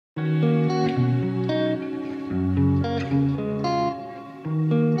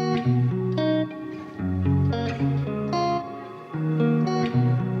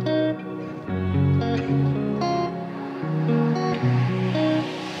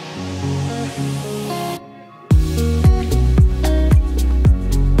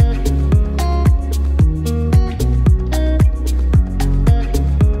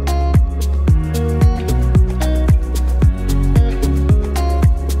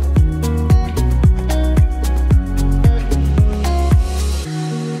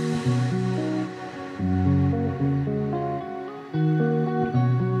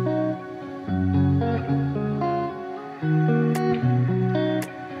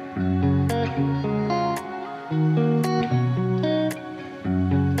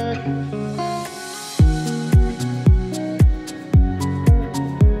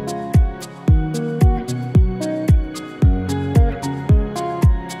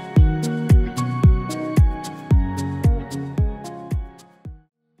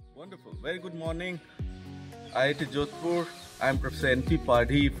Wonderful. Very good morning, IIT Jodhpur. I am Professor N.P.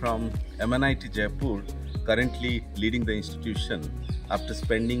 Padhy from MNIT Jaipur, currently leading the institution after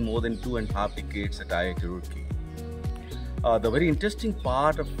spending more than 2.5 decades at IIT Roorkee. The very interesting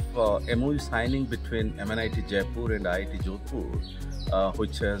part of MoU signing between MNIT Jaipur and IIT Jodhpur,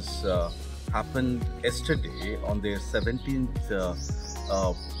 which has happened yesterday on their 17th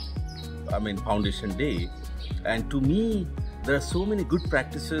foundation day. And to me, there are so many good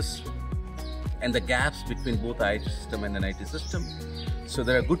practices and the gaps between both IIT system and NIT system. So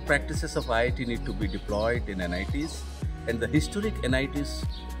there are good practices of IIT need to be deployed in NITs, and the historic NITs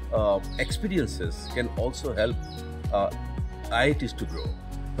experiences can also help IITs to grow.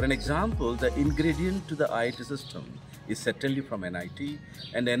 For an example, the ingredient to the IIT system is certainly from NIT,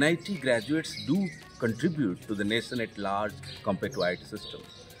 and NIT graduates do contribute to the nation at large compared to IIT system.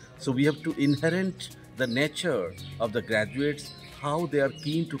 So we have to inherent the nature of the graduates, how they are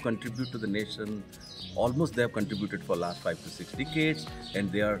keen to contribute to the nation. Almost they have contributed for last 5 to 6 decades,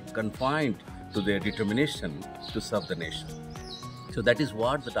 and they are confined to their determination to serve the nation. So that is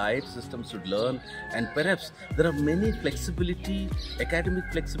what the IIT system should learn, and perhaps there are many flexibility, academic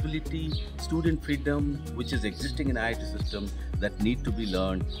flexibility, student freedom which is existing in IIT system that need to be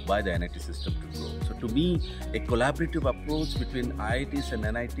learned by the NIT system to grow. So to me, a collaborative approach between IITs and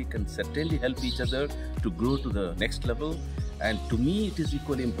NIT can certainly help each other to grow to the next level. And to me, it is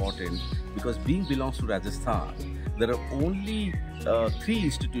equally important because being belongs to Rajasthan, there are only 3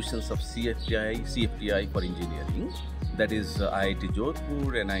 institutions of CFTI for engineering. That is IIT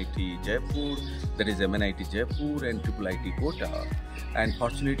Jodhpur, NIT Jaipur, that is MNIT Jaipur and IIT Kota. And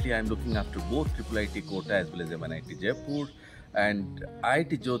fortunately, I am looking after both IIT Kota as well as MNIT Jaipur. And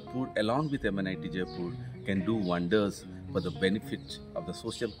IIT Jodhpur along with MNIT Jaipur can do wonders for the benefit of the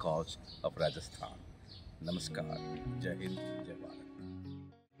social cause of Rajasthan. Namaskar. Jai Hind, Jai Bharat.